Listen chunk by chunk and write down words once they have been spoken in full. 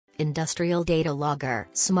Industrial Data Logger,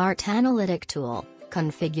 Smart Analytic Tool,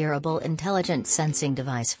 Configurable Intelligent Sensing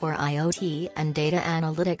Device for IoT and Data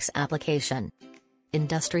Analytics Application.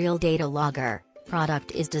 Industrial Data Logger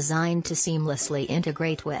product is designed to seamlessly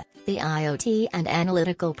integrate with the IoT and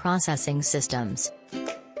analytical processing systems.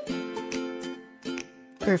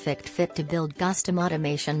 Perfect fit to build custom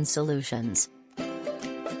automation solutions.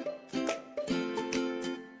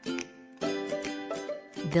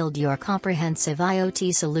 Build your comprehensive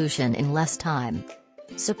IoT solution in less time.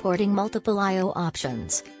 Supporting multiple I/O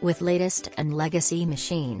options, with latest and legacy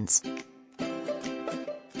machines.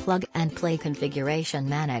 Plug-and-play configuration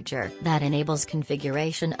manager that enables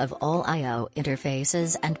configuration of all I/O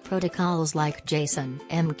interfaces and protocols like JSON,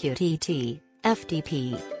 MQTT,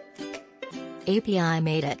 FTP. API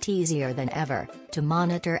made it easier than ever to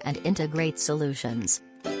monitor and integrate solutions.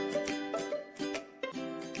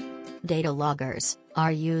 Data loggers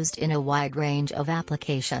are used in a wide range of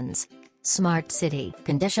applications. Smart city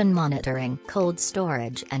condition monitoring, cold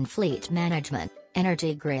storage and fleet management,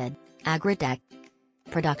 energy grid, agritech,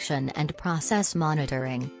 production and process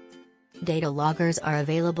monitoring. Data loggers are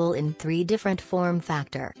available in 3 different form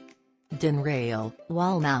factor: DIN rail,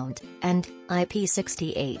 wall mount, and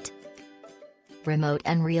IP68. Remote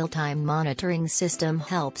and real-time monitoring system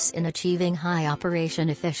helps in achieving high operation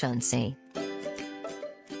efficiency.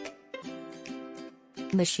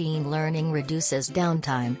 Machine learning reduces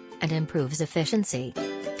downtime and improves efficiency.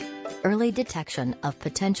 Early detection of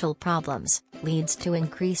potential problems leads to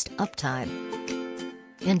increased uptime.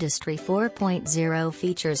 Industry 4.0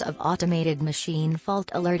 features of automated machine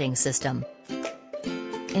fault alerting system.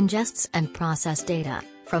 Ingests and process data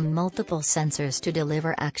from multiple sensors to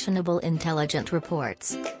deliver actionable intelligent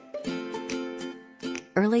reports.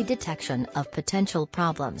 Early detection of potential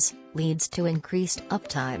problems leads to increased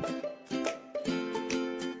uptime.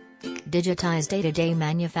 Digitize day-to-day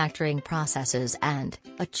manufacturing processes and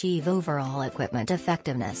achieve overall equipment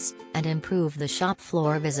effectiveness, and improve the shop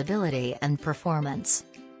floor visibility and performance.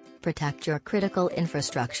 Protect your critical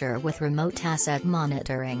infrastructure with remote asset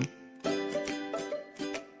monitoring.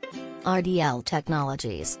 RDL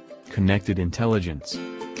Technologies. Connected Intelligence.